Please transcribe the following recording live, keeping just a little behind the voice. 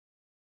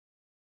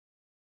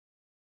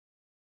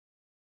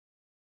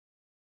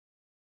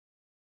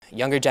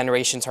Younger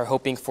generations are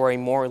hoping for a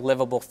more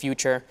livable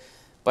future,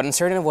 but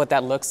uncertain of what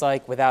that looks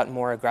like without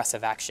more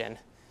aggressive action.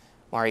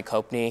 Mari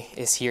Copeny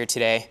is here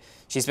today.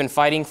 She's been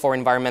fighting for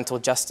environmental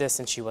justice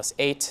since she was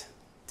 8.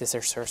 This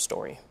is her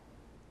story.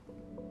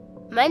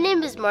 My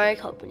name is Mari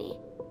Copeny.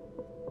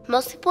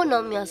 Most people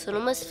know me as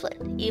Little Miss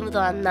Flint, even though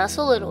I'm not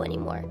so little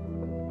anymore.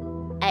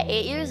 At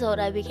 8 years old,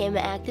 I became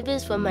an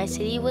activist when my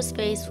city was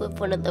faced with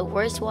one of the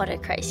worst water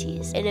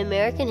crises in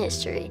American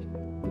history,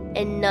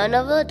 and none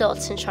of the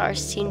adults in charge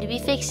seemed to be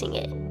fixing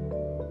it.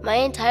 My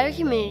entire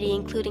community,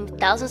 including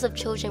thousands of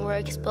children, were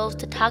exposed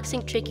to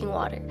toxic drinking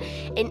water,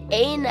 and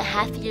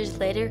 8.5 years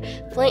later,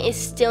 Flint is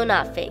still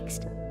not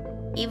fixed.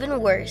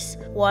 Even worse,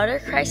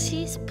 water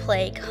crises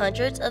plague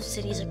hundreds of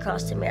cities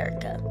across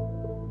America.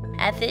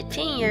 At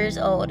 15 years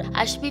old,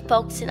 I should be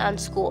focusing on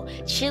school,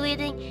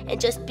 cheerleading,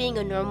 and just being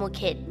a normal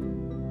kid.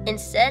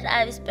 Instead,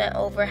 I've spent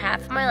over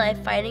half of my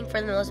life fighting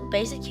for the most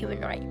basic human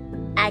right,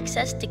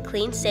 access to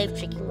clean, safe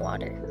drinking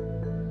water.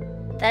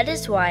 That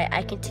is why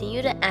I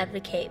continue to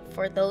advocate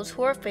for those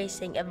who are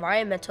facing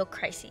environmental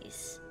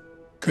crises.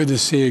 Good to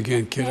see you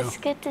again, kiddo. It's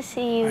good to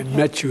see you. I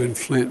met you in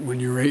Flint when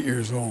you were 8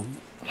 years old.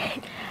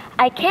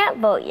 I can't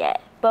vote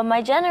yet, but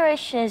my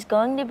generation is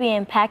going to be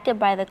impacted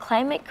by the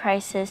climate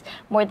crisis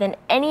more than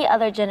any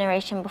other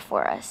generation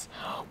before us.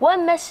 What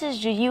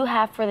message do you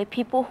have for the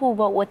people who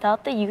vote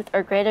without the youth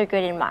or greater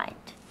good in mind?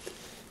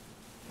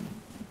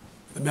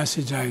 The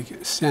message I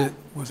sent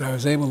was I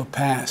was able to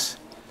pass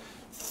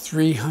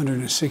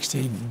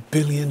 $360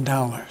 billion,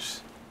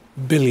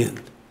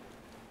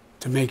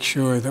 to make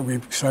sure that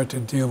we start to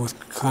deal with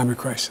the climate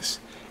crisis.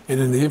 And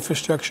in the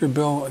infrastructure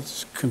bill,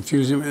 it's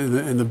confusing,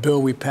 in the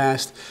bill we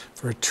passed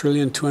for $1.2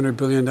 trillion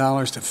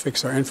to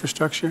fix our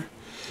infrastructure,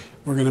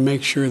 we're going to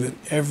make sure that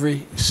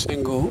every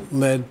single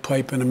lead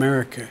pipe in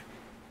America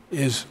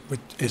is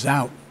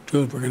out.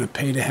 Good, we're going to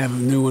pay to have a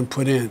new one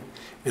put in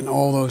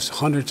all those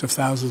hundreds of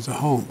thousands of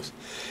homes.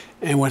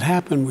 And what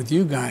happened with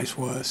you guys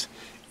was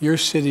your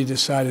city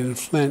decided in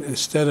Flint,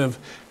 instead of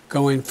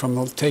going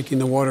from taking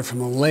the water from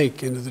the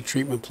lake into the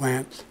treatment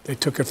plant, they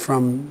took it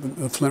from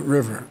the Flint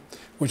River,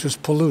 which was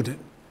polluted.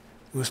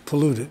 It was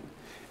polluted.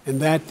 And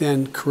that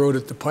then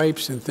corroded the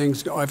pipes and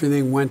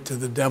everything went to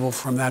the devil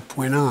from that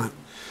point on.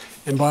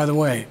 And by the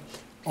way,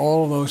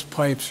 all of those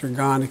pipes are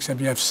gone except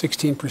you have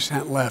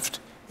 16%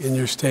 left in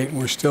your state, and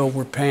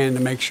we're paying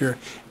to make sure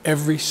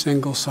every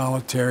single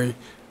solitary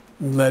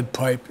lead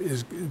pipe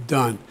is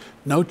done.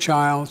 No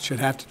child should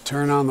have to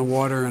turn on the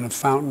water in a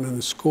fountain in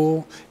the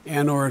school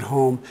and or at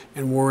home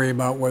and worry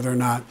about whether or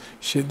not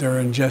they're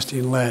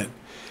ingesting lead.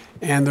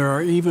 And there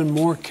are even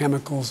more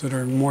chemicals that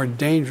are more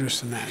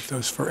dangerous than that,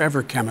 those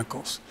forever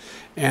chemicals.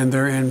 And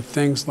they're in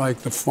things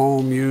like the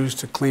foam used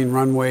to clean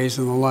runways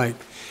and the like.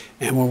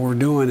 And what we're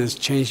doing is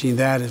changing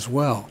that as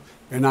well.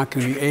 They're not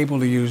going to be able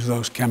to use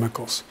those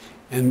chemicals.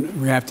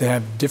 And we have to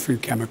have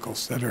different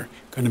chemicals that are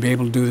going to be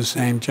able to do the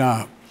same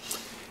job.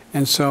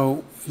 And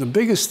so the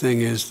biggest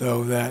thing is,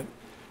 though, that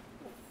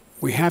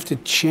we have to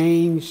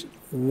change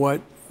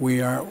what we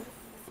are,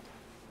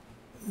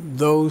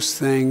 those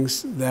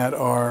things that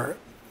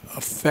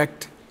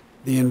affect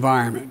the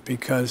environment.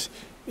 Because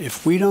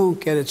if we don't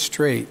get it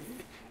straight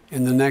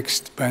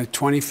by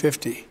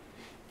 2050,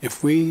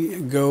 if we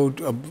go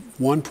to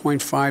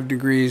 1.5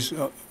 degrees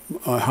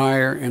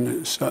higher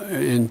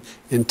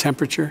in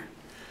temperature,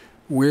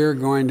 we're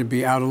going to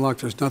be out of luck.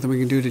 There's nothing we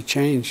can do to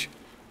change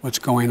what's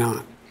going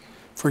on.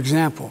 For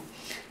example,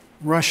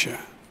 Russia,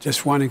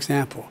 just one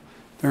example,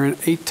 they're in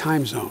 8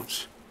 time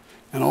zones,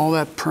 and all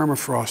that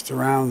permafrost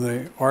around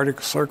the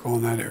Arctic Circle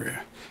in that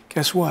area.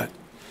 Guess what?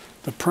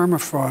 The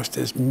permafrost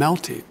is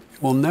melting.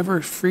 It will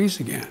never freeze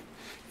again.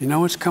 You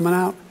know what's coming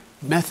out?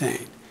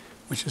 Methane,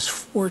 which is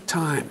 4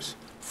 times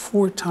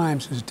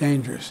as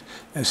dangerous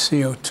as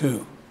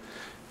CO2.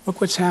 Look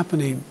what's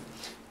happening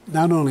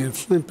not only in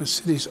Flint, but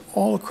cities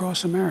all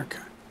across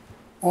America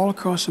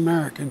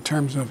in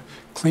terms of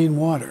clean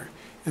water.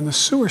 And the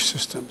sewer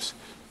systems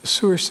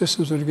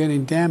that are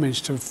getting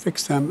damaged to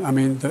fix them, I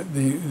mean,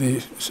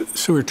 the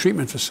sewer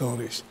treatment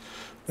facilities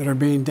that are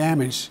being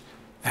damaged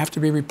have to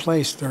be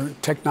replaced. They're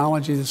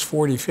technology that's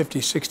 40,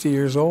 50, 60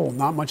 years old.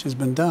 Not much has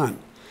been done,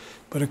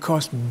 but it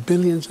costs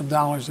billions of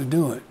dollars to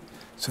do it.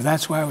 So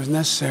that's why it was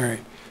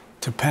necessary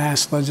to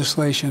pass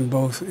legislation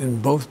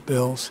in both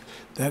bills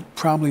that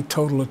probably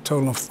total of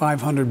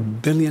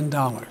 $500 billion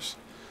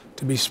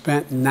to be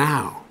spent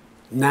now,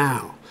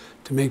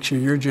 to make sure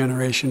your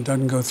generation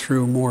doesn't go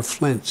through more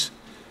Flints.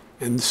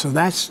 And so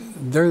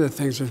they're the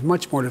things. There's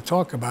much more to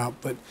talk about,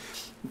 but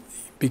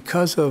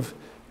because of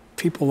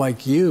people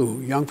like you,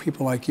 young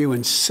people like you,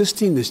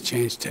 insisting this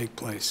change take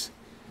place,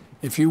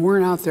 if you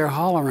weren't out there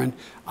hollering,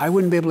 I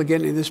wouldn't be able to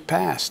get any of this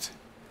passed,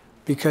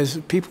 because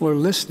people are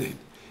listening.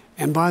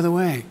 And by the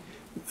way,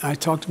 I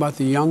talked about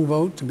the young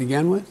vote to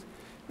begin with.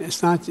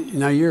 It's not,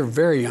 now you're a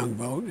very young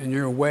vote, and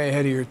you're way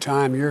ahead of your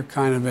time. You're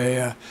kind of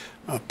a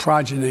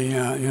progeny,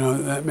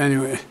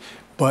 anyway.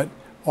 But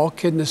all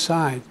kidding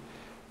aside,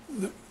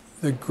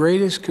 the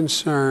greatest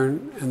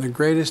concern and the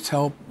greatest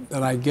help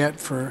that I get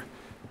for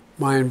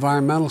my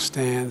environmental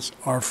stands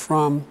are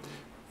from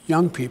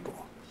young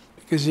people,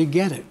 because you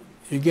get it.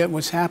 You get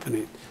what's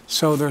happening.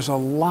 So there's a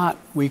lot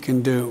we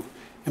can do.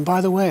 And by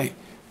the way,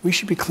 we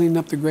should be cleaning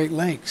up the Great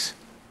Lakes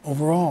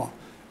overall.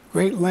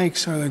 Great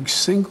Lakes are the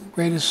single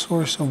greatest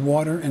source of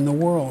water in the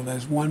world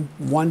as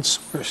one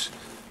source.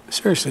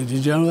 Seriously,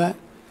 did you know that?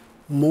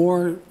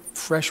 More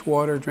fresh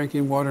water,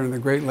 drinking water in the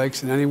Great Lakes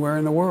than anywhere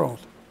in the world.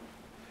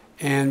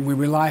 And we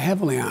rely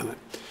heavily on it.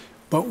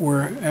 But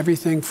we're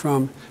everything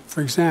from,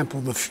 for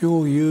example, the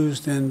fuel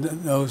used in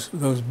those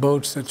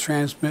boats that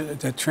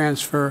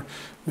transfer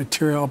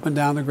material up and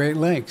down the Great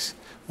Lakes.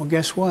 Well,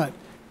 guess what?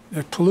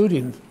 They're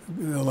polluting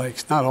the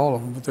lakes. Not all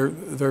of them, but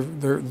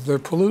they're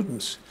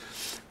pollutants.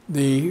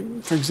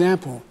 For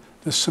example,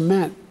 the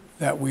cement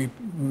that we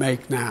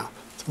make now,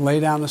 to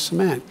lay down the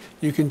cement,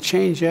 you can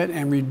change that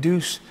and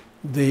reduce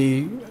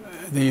the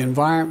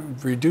environment,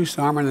 reduce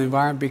the harm on the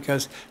environment,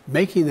 because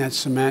making that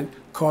cement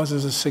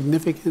causes a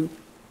significant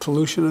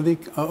pollution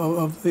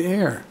of the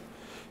air.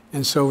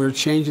 And so we're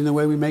changing the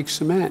way we make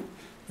cement,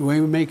 the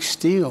way we make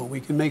steel.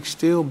 We can make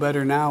steel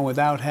better now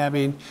without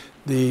having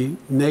the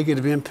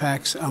negative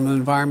impacts on the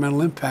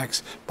environmental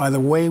impacts by the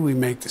way we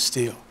make the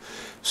steel.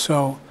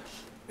 So,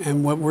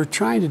 and what we're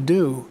trying to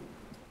do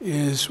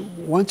is,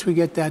 once we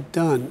get that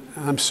done,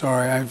 I'm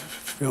sorry, I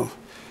feel,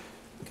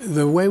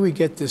 the way we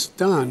get this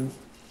done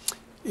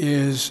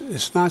is,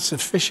 it's not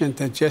sufficient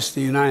that just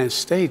the United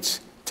States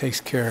takes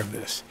care of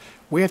this.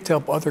 We have to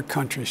help other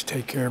countries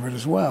take care of it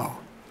as well,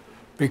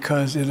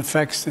 because it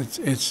affects,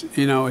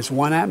 it's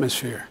one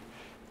atmosphere.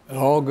 It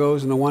all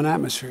goes into one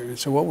atmosphere. And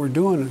so what we're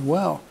doing as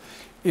well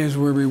is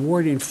we're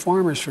rewarding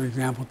farmers, for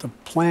example, to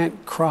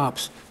plant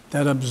crops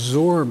that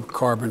absorb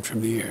carbon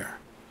from the air,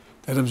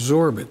 that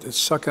absorb it, that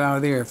suck it out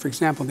of the air. For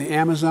example, the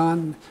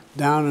Amazon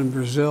down in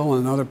Brazil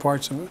and other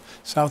parts of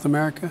South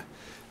America,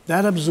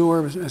 that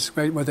absorbs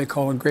what they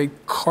call a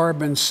great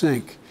carbon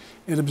sink.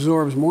 It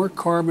absorbs more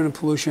carbon and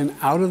pollution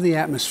out of the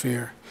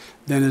atmosphere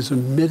than is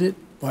emitted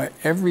by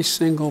every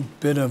single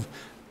bit of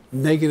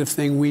negative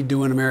thing we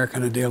do in America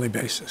on a daily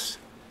basis.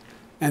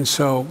 And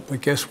so,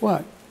 but guess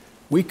what?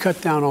 We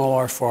cut down all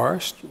our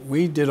forests.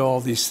 We did all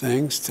these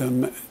things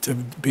to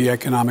be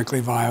economically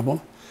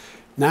viable.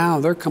 Now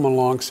they're coming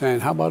along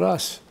saying, how about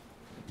us?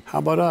 How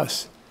about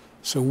us?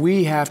 So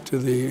we have to,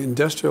 the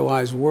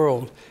industrialized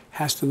world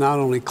has to not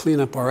only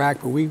clean up our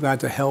act, but we've got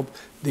to help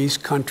these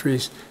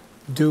countries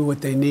do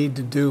what they need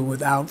to do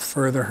without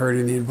further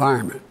hurting the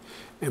environment.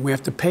 And we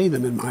have to pay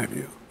them, in my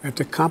view. We have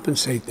to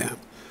compensate them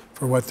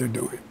for what they're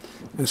doing.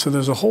 And so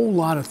there's a whole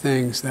lot of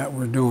things that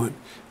we're doing.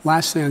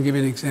 Last thing, I'll give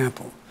you an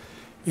example.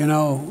 You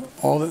know,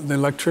 all the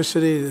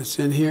electricity that's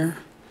in here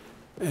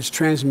is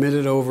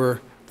transmitted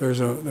over, there's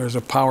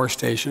a power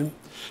station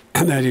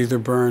that either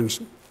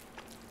burns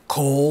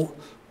coal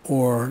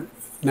or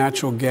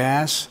natural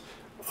gas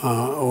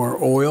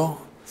or oil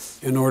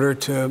in order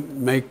to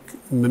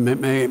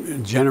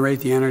generate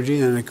the energy,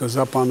 and it goes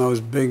up on those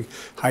big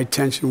high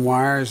tension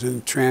wires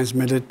and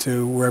transmit it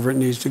to wherever it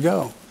needs to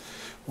go.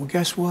 Well,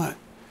 guess what?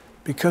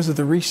 Because of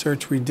the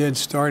research we did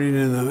starting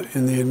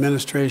in the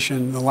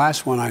administration, the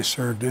last one I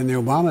served in, the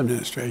Obama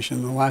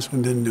administration, the last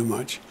one didn't do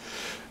much,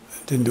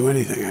 didn't do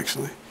anything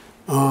actually.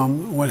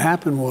 What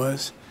happened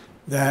was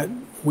that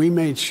we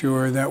made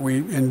sure that we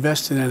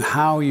invested in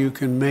how you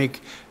can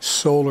make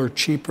solar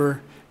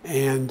cheaper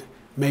and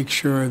make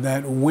sure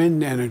that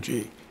wind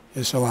energy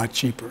is a lot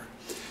cheaper.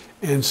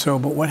 And so,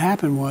 but what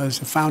happened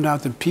was, I found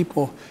out that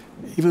people,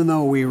 even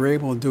though we were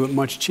able to do it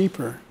much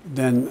cheaper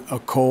than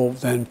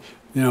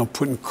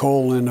putting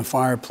coal in the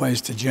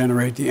fireplace to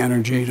generate the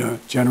energy, to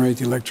generate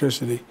the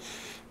electricity,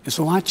 it's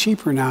a lot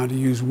cheaper now to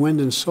use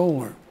wind and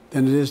solar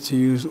than it is to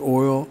use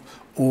oil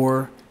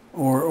or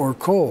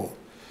coal.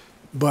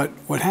 But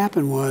what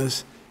happened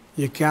was,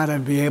 you gotta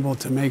be able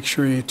to make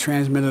sure you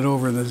transmit it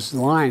over those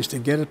lines to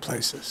get it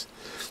places.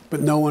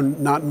 But no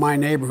one, not in my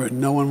neighborhood,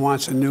 no one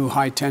wants a new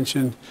high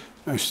tension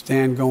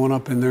stand going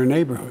up in their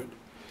neighborhood.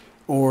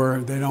 Or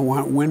they don't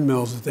want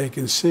windmills that they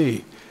can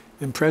see.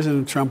 And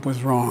President Trump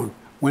was wrong.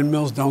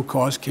 Windmills don't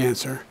cause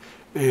cancer.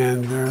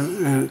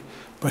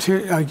 But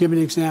here, I'll give you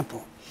an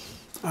example.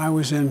 I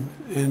was in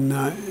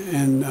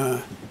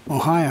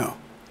Ohio,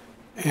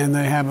 and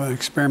they have an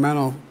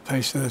experimental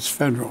place that's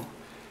federal.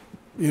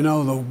 You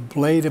know, the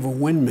blade of a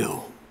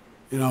windmill,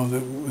 you know,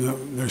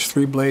 there's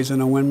 3 blades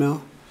in a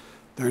windmill.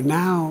 They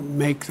now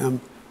make them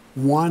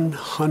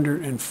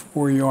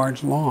 104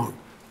 yards long,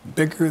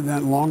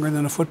 longer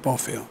than a football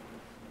field,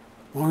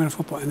 longer than a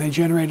football, and they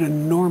generate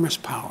enormous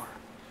power,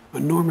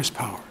 enormous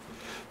power.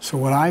 So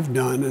what I've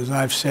done is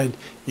I've said,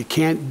 you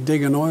can't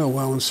dig an oil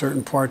well in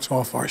certain parts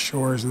off our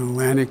shores in the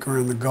Atlantic or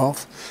in the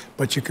Gulf,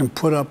 but you can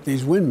put up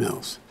these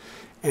windmills.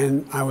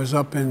 And I was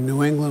up in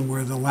New England,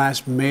 where the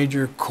last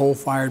major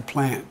coal-fired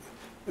plant,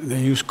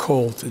 they use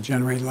coal to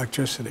generate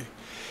electricity.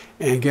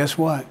 And guess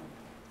what?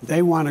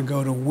 They want to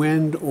go to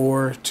wind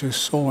or to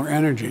solar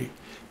energy,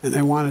 and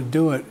they want to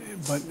do it.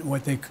 But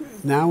what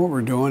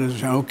we're doing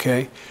is,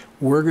 okay,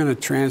 we're going to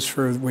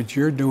transfer what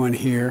you're doing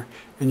here,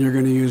 and you're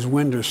going to use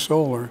wind or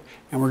solar,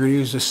 and we're going to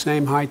use the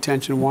same high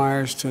tension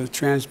wires to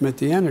transmit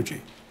the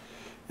energy.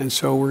 And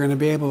so we're going to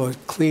be able to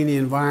clean the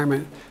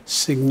environment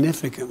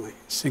significantly,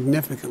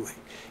 significantly.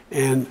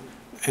 And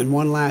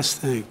one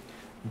last thing,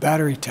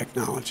 battery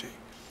technology.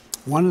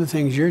 One of the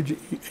things you're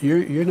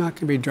not going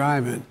to be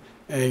driving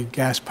a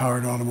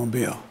gas-powered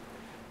automobile.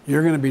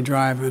 You're going to be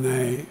driving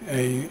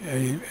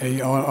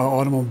a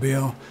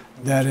automobile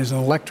that is an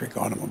electric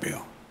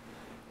automobile.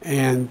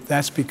 And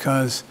that's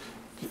because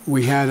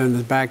we had in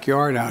the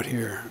backyard out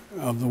here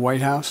of the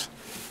White House,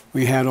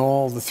 we had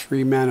all the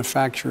three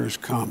manufacturers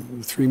come,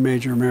 the three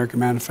major American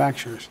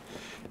manufacturers,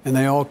 and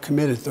they all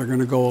committed they're going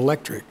to go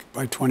electric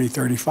by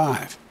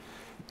 2035.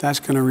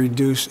 That's going to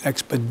reduce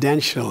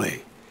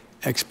exponentially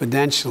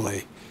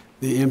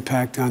the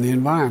impact on the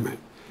environment.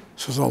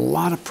 So there's a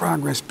lot of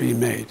progress being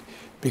made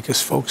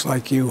because folks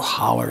like you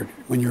hollered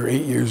when you were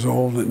 8 years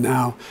old, and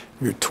now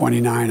you're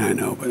 29, I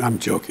know, but I'm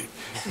joking.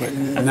 But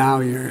now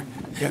you're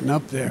getting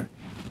up there.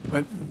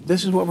 But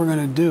this is what we're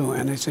going to do,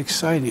 and it's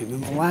exciting.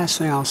 And the last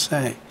thing I'll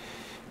say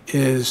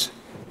is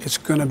it's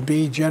going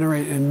to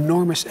generate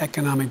enormous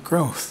economic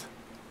growth.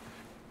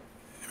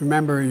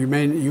 Remember,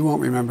 you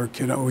won't remember,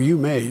 kiddo, or you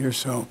may, you're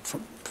so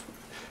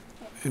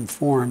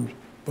informed,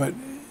 but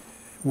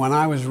when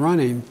I was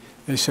running,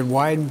 they said,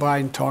 why isn't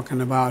Biden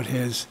talking about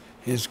his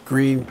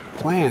green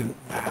plan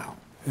now?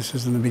 This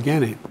is in the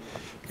beginning.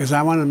 Because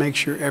I wanted to make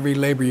sure every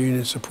labor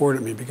union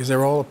supported me, because they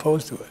were all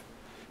opposed to it.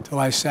 Until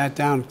I sat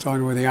down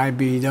talking with the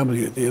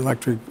IBEW, the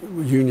electric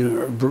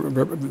union,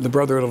 the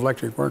Brotherhood of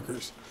Electric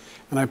Workers.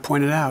 And I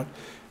pointed out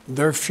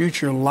their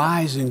future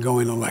lies in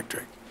going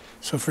electric.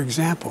 So for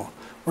example,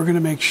 we're going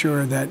to make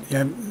sure that,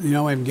 we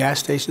have gas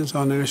stations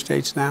on the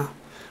interstates now.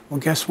 Well,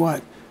 guess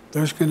what?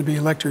 There's going to be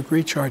electric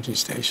recharging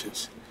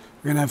stations.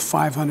 We're going to have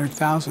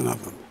 500,000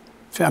 of them.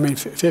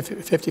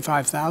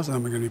 55,000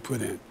 of them are going to be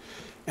put in.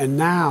 And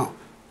now,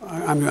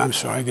 I'm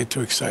sorry, I get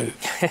too excited.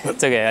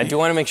 It's okay. I do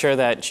want to make sure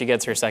that she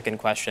gets her second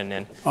question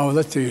in. Oh,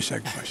 let's do your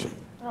second question.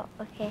 Oh,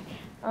 okay.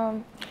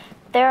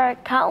 There are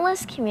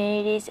countless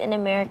communities in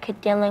America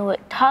dealing with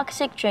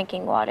toxic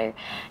drinking water.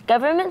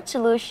 Government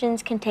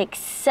solutions can take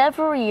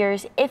several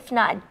years, if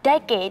not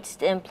decades,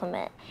 to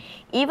implement,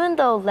 even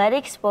though lead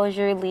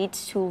exposure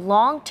leads to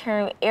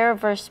long-term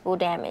irreversible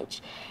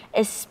damage,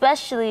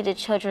 especially to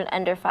children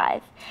under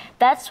 5.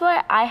 That's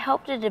why I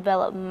hope to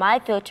develop my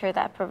filter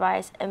that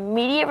provides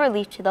immediate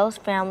relief to those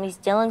families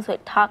dealing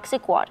with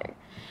toxic water.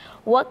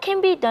 What can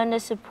be done to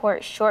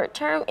support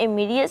short-term,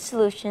 immediate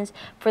solutions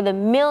for the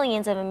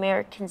millions of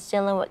Americans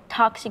dealing with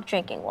toxic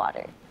drinking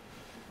water?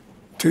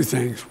 Two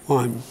things.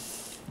 One,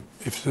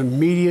 if it's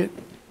immediate,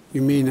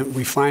 you mean that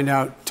we find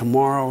out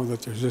tomorrow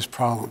that there's this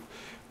problem,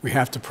 we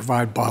have to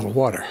provide bottled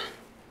water.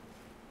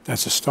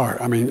 That's a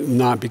start. I mean,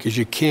 not because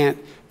you can't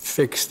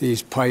fix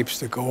these pipes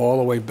that go all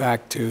the way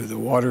back to the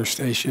water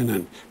station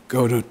and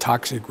go to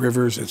toxic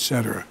rivers, et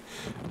cetera,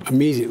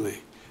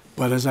 immediately.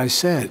 But as I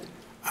said,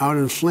 out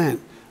in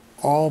Flint,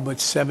 all but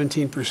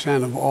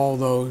 17% of all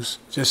those,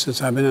 just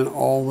since I've been in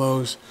all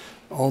those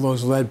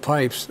lead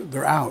pipes,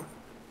 they're out.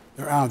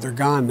 They're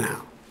gone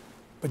now.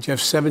 But you have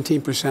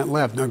 17%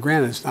 left. Now,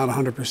 granted, it's not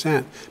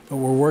 100%, but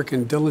we're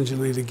working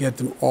diligently to get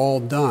them all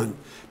done.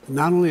 But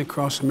not only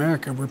across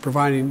America, we're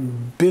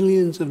providing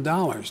billions of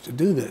dollars to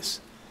do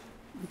this,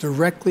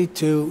 directly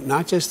to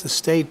not just the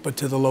state, but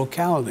to the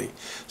locality.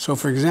 So,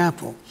 for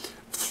example,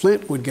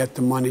 Flint would get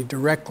the money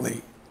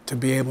directly to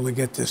be able to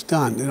get this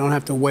done. They don't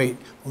have to wait.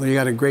 Well, you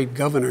got a great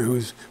governor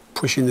who's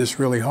pushing this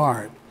really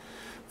hard.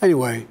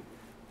 Anyway,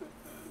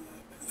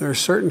 there are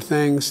certain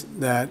things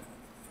that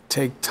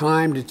take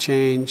time to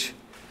change,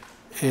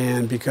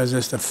 and because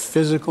it's the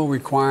physical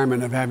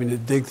requirement of having to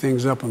dig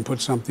things up and put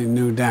something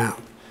new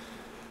down.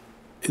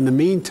 In the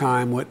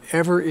meantime,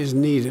 whatever is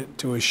needed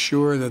to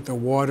assure that the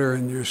water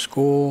in your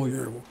school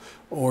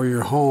or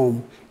your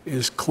home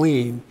is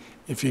clean,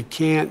 if you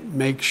can't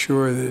make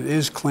sure that it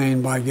is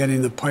clean by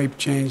getting the pipe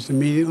changed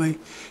immediately,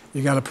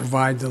 you got to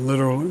provide the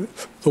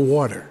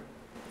water.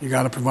 You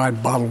got to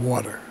provide bottled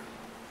water.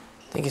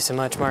 Thank you so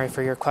much, Mari,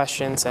 for your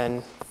questions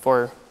and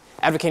for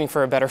advocating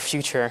for a better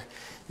future.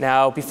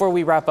 Now, before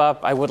we wrap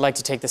up, I would like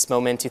to take this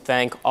moment to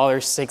thank all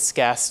our 6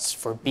 guests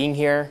for being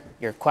here,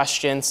 your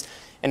questions,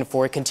 and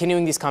for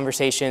continuing these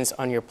conversations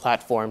on your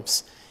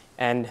platforms.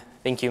 And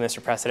thank you,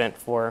 Mr. President,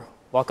 for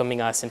welcoming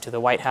us into the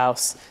White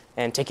House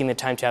and taking the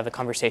time to have the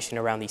conversation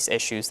around these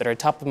issues that are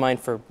top of mind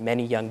for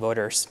many young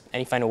voters.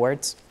 Any final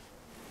words?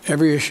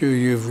 Every issue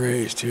you've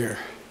raised here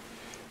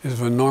is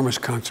of enormous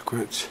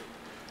consequence,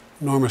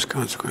 enormous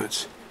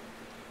consequence.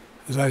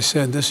 As I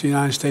said, this is the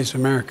United States of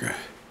America.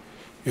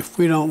 If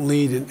we don't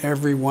lead in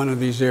every one of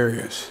these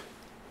areas,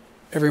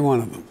 every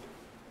one of them,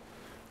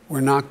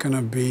 we're not going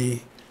to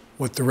be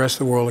what the rest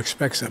of the world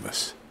expects of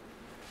us.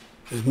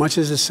 As much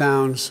as it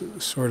sounds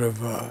sort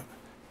of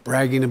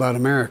bragging about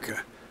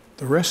America,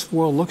 the rest of the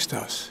world looks to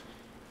us.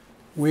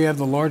 We have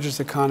the largest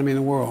economy in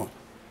the world.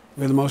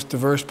 We have the most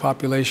diverse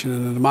population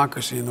and a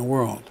democracy in the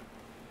world.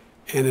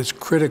 And it's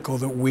critical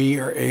that we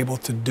are able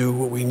to do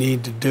what we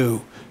need to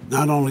do,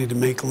 not only to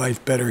make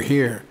life better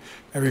here,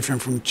 everything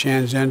from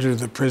transgender to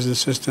the prison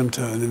system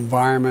to an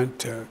environment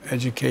to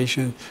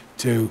education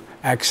to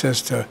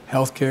access to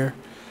health care.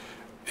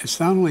 It's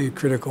not only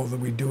critical that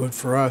we do it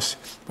for us,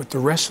 but the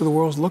rest of the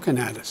world's looking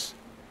at us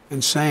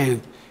and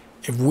saying,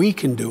 if we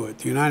can do it,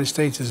 the United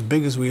States, as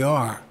big as we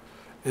are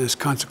and as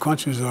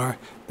consequential as we are,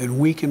 then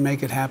we can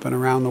make it happen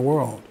around the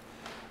world.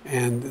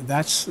 And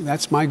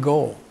that's my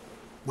goal.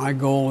 My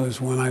goal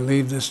is when I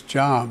leave this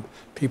job,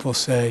 people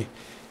say,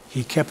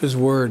 he kept his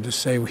word to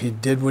say he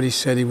did what he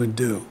said he would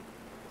do.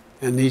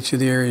 And each of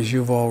the areas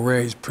you've all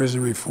raised,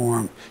 prison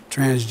reform,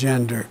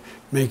 transgender,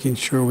 making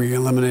sure we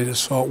eliminate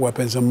assault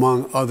weapons,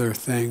 among other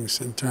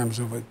things in terms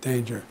of a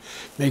danger,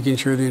 making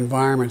sure the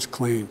environment's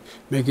clean,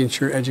 making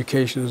sure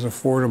education is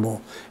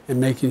affordable,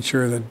 and making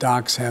sure that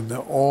docs have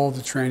all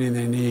the training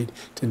they need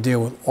to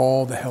deal with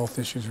all the health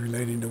issues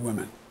relating to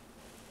women.